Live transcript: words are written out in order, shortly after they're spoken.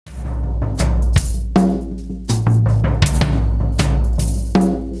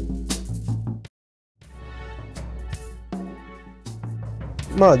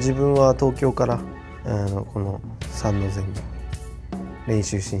まあ自分は東京からこの三ノ瀬に練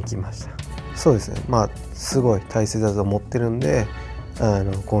習しに来ました。そうですね、まあすごい大切だと思ってるんで、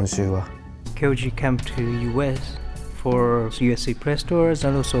今週は。Kyoji came to US for USC press tours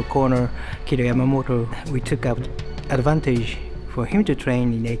and also corner Kiro Yamamoto. We took up advantage for him to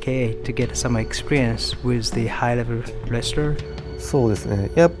train in AKA to get some experience with the high-level wrestler. そうですね、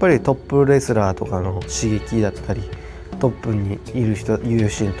やっぱりトップレスラーとかの刺激だったり、トップにいる人、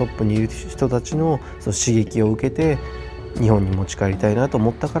UFC のトップにいる人たちのその刺激を受けて日本に持ち帰りたいなと思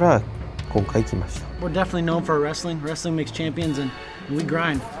ったから今回来ました。We're definitely known for wrestling. Wrestling makes champions, and we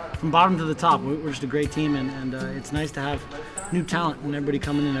grind from bottom to the top. We're just a great team, and it's nice to have new talent and everybody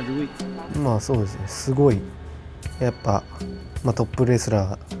coming in every week. まあそうですね、すごいやっぱ、トップレス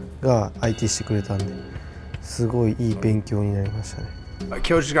ラーが相手してくれたんですごいいい勉強になりましたね。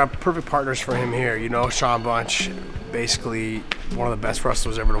Kyoji's got perfect partners for him here. You know, Sean Bunch, basically one of the best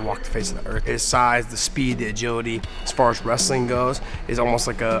wrestlers ever to walk the face of the earth. His size, the speed, the agility, as far as wrestling goes, is almost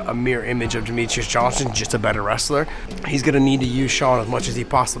like a mirror image of Demetrius Johnson, just a better wrestler. He's going to need to use Sean as much as he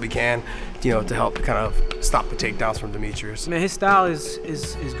possibly can, you know, to help kind of stop the takedowns from Demetrius. Man, his style is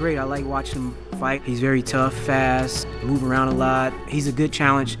great. I like watching him fight. He's very tough, fast, move around a lot. He's a good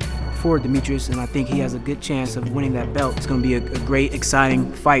challenge for Demetrius, and I think he has a good chance of winning that belt. It's going to be a great,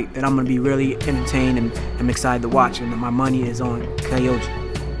 exciting fight that I'm going to be really entertained and I'm excited to watch, and my money is on Kyoji.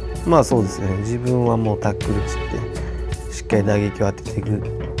 まあそうですね、自分はもうタックル切ってしっかり打撃を当てていくって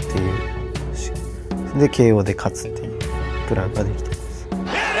いうで KO で勝つっていうプランができています。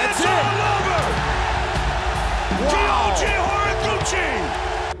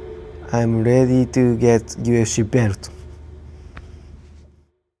I'm ready to get UFC belt.